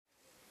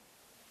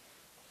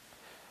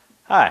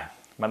Hi,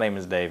 my name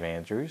is Dave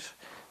Andrews.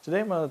 Today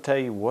I'm going to tell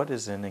you what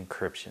is an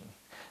encryption.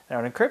 Now,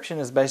 an encryption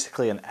is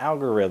basically an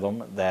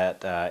algorithm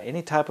that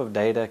any type of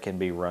data can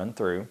be run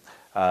through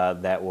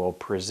that will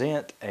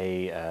present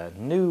a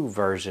new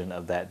version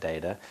of that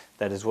data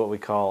that is what we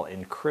call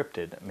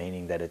encrypted,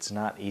 meaning that it's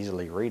not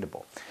easily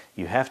readable.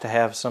 You have to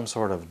have some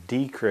sort of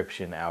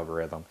decryption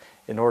algorithm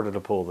in order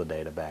to pull the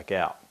data back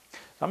out.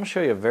 I'm going to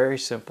show you a very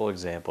simple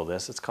example of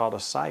this. It's called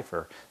a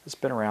cipher. It's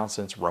been around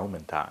since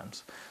Roman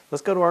times.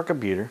 Let's go to our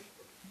computer.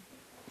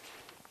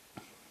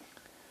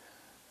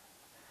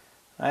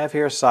 I have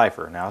here a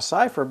cipher. Now a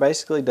cipher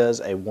basically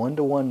does a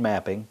one-to-one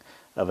mapping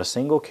of a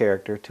single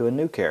character to a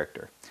new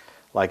character.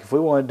 Like if we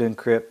wanted to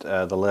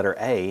encrypt the letter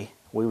A,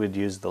 we would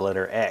use the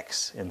letter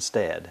X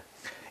instead.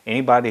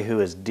 Anybody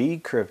who is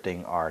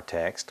decrypting our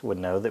text would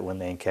know that when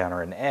they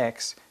encounter an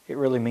X, it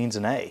really means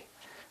an A.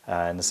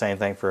 And the same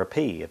thing for a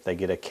P. If they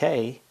get a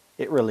K,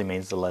 it really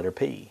means the letter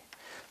P.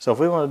 So if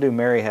we want to do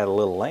Mary Had a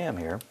Little Lamb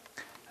here,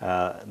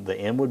 the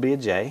M would be a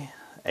J,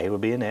 A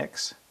would be an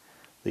X,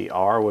 the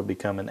R would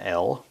become an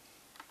L,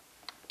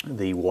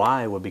 the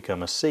Y would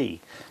become a C.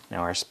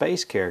 Now our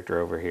space character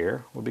over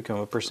here would become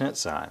a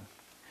 %.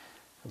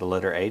 The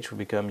letter H would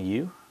become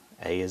U,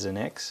 A is an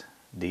X,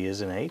 D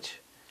is an H,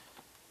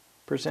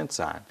 %.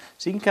 So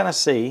you can kind of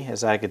see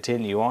as I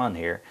continue on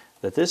here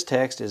that this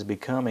text is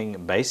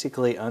becoming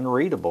basically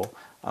unreadable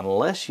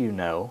unless you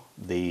know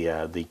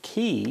the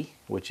key,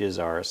 which is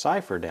our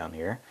cipher down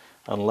here,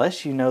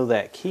 unless you know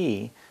that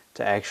key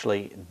to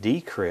actually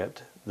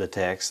decrypt the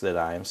text that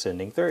I am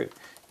sending through.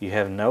 You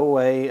have no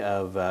way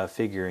of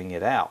figuring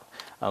it out.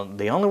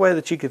 The only way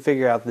that you can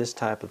figure out this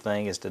type of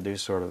thing is to do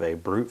sort of a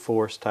brute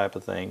force type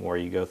of thing where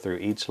you go through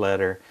each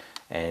letter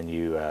and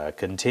you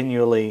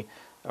continually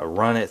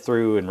run it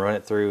through and run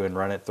it through and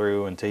run it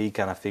through until you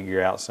kind of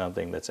figure out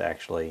something that's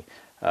actually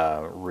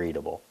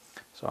readable.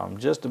 So I'm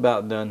just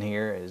about done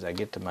here as I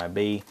get to my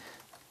B.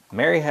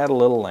 Mary Had a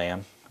Little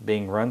Lamb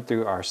being run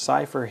through our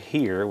cipher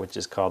here, which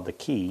is called the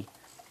key,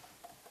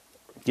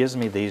 gives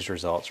me these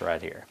results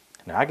right here.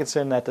 Now I can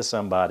send that to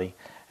somebody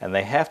and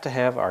they have to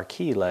have our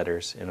key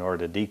letters in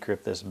order to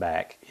decrypt this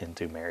back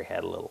into Mary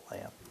Had a Little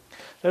Lamb.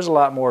 There's a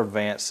lot more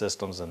advanced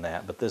systems than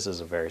that, but this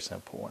is a very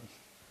simple one.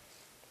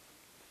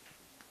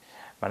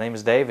 My name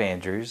is Dave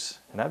Andrews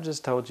and I've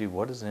just told you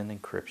what is an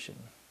encryption.